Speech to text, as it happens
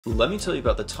Let me tell you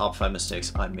about the top 5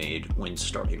 mistakes I made when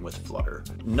starting with Flutter.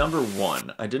 Number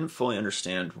 1, I didn't fully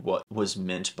understand what was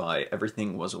meant by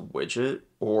everything was a widget,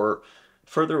 or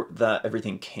further, that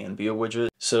everything can be a widget.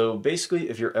 So basically,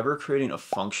 if you're ever creating a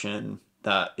function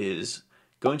that is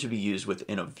going to be used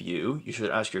within a view, you should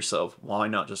ask yourself, why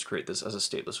not just create this as a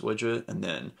stateless widget, and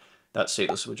then that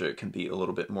stateless widget can be a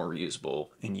little bit more reusable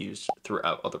and used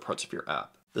throughout other parts of your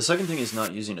app. The second thing is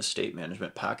not using a state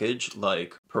management package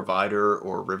like Provider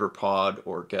or RiverPod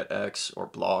or GetX or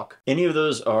Block. Any of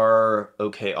those are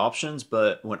okay options,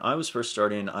 but when I was first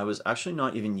starting, I was actually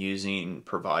not even using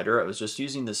Provider. I was just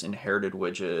using this inherited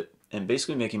widget and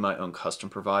basically making my own custom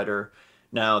provider.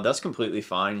 Now that's completely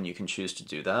fine and you can choose to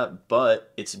do that,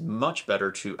 but it's much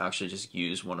better to actually just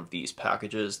use one of these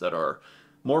packages that are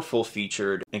more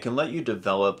full-featured and can let you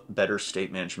develop better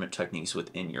state management techniques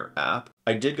within your app.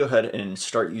 I did go ahead and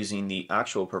start using the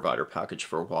actual provider package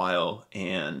for a while,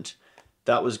 and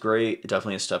that was great.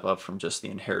 Definitely a step up from just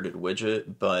the inherited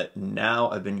widget, but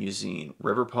now I've been using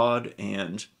RiverPod,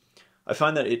 and I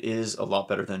find that it is a lot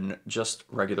better than just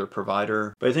regular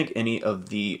provider, but I think any of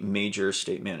the major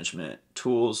state management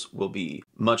tools will be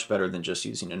much better than just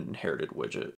using an inherited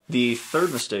widget. The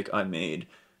third mistake I made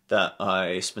that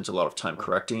I spent a lot of time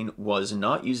correcting was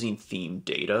not using theme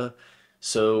data.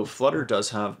 So Flutter does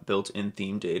have built-in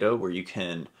theme data where you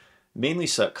can mainly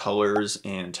set colors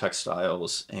and text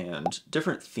styles and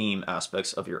different theme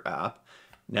aspects of your app.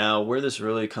 Now, where this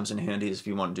really comes in handy is if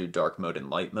you want to do dark mode and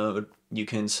light mode, you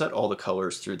can set all the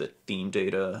colors through the theme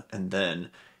data, and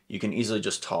then you can easily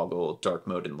just toggle dark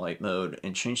mode and light mode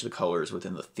and change the colors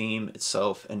within the theme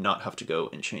itself and not have to go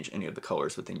and change any of the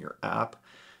colors within your app.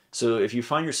 So if you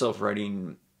find yourself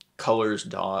writing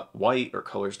colors.white or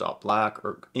colors.black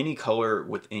or any color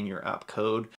within your app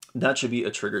code, that should be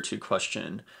a trigger to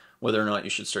question whether or not you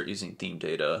should start using theme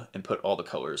data and put all the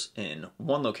colors in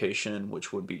one location,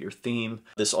 which would be your theme.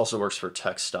 This also works for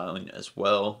text styling as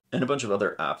well, and a bunch of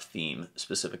other app theme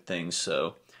specific things.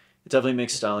 So it definitely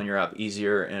makes styling your app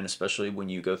easier, and especially when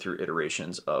you go through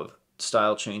iterations of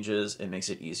style changes, it makes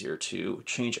it easier to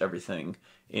change everything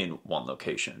in one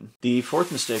location. The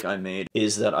fourth mistake I made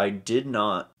is that I did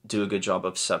not do a good job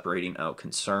of separating out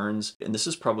concerns, and this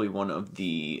is probably one of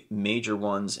the major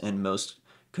ones and most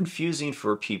confusing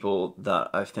for people that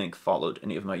I think followed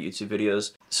any of my YouTube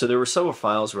videos. So there were several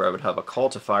files where I would have a call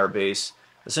to Firebase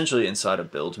essentially inside a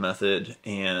build method,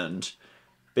 and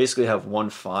basically have one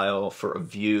file for a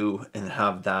view and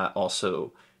have that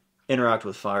also interact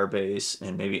with Firebase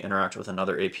and maybe interact with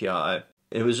another API.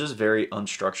 It was just very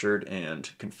unstructured and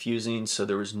confusing, so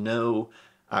there was no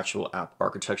actual app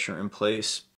architecture in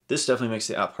place. This definitely makes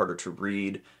the app harder to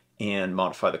read and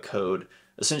modify the code.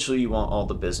 Essentially, you want all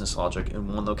the business logic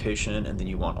in one location, and then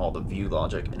you want all the view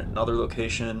logic in another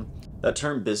location. That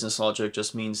term business logic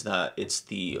just means that it's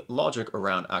the logic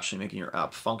around actually making your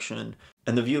app function,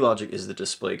 and the view logic is the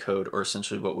display code, or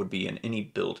essentially what would be in any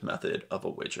build method of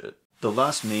a widget. The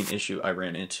last main issue I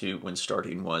ran into when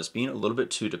starting was being a little bit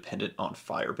too dependent on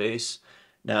Firebase.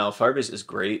 Now, Firebase is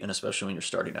great, and especially when you're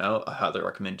starting out, I highly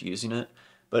recommend using it.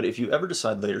 But if you ever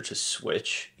decide later to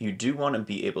switch, you do want to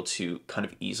be able to kind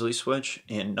of easily switch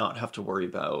and not have to worry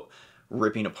about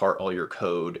ripping apart all your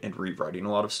code and rewriting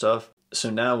a lot of stuff. So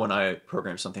now when I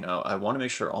program something out, I want to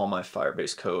make sure all my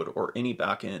Firebase code or any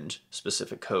backend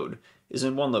specific code is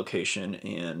in one location,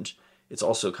 and it's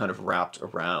also kind of wrapped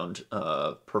around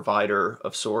a provider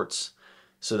of sorts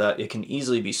so that it can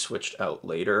easily be switched out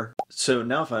later. So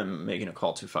now if I'm making a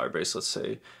call to Firebase, let's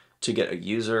say to get a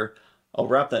user, I'll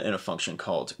wrap that in a function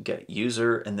called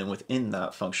getUser, and then within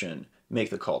that function, make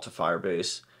the call to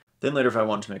Firebase. Then later if I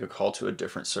want to make a call to a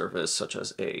different service, such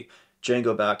as a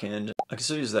Django backend, I can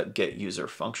still use that getUser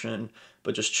function,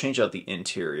 but just change out the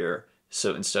interior.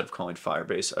 So instead of calling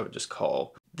Firebase, I would just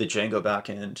call the Django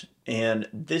backend, and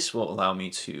this will allow me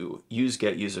to use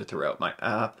getUser throughout my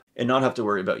app and not have to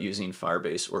worry about using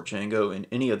Firebase or Django in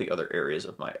any of the other areas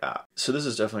of my app. So this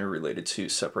is definitely related to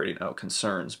separating out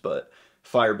concerns, but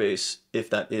Firebase, if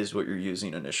that is what you're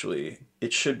using initially,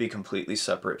 it should be completely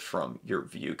separate from your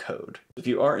view code. If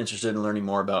you are interested in learning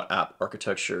more about app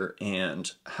architecture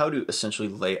and how to essentially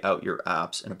lay out your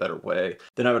apps in a better way,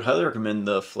 then I would highly recommend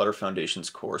the Flutter Foundations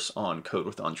course on Code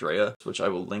with Andrea, which I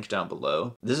will link down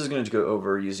below. This is going to go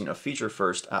over using a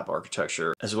feature-first app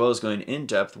architecture, as well as going in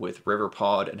depth with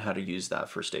RiverPod and how to use that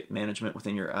for state management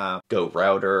within your app, Go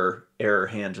router, error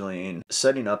handling,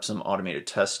 setting up some automated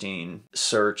testing,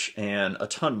 search, and a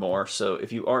ton more. So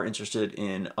if you are interested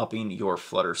in upping your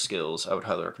Flutter skills, I would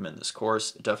highly recommend this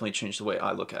course. It definitely changed the way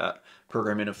I look at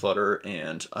programming in Flutter,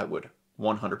 and I would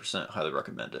 100% highly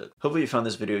recommend it. Hopefully you found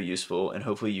this video useful, and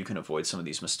hopefully you can avoid some of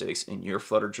these mistakes in your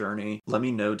Flutter journey. Let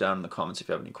me know down in the comments if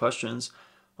you have any questions.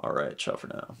 All right, ciao for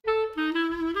now.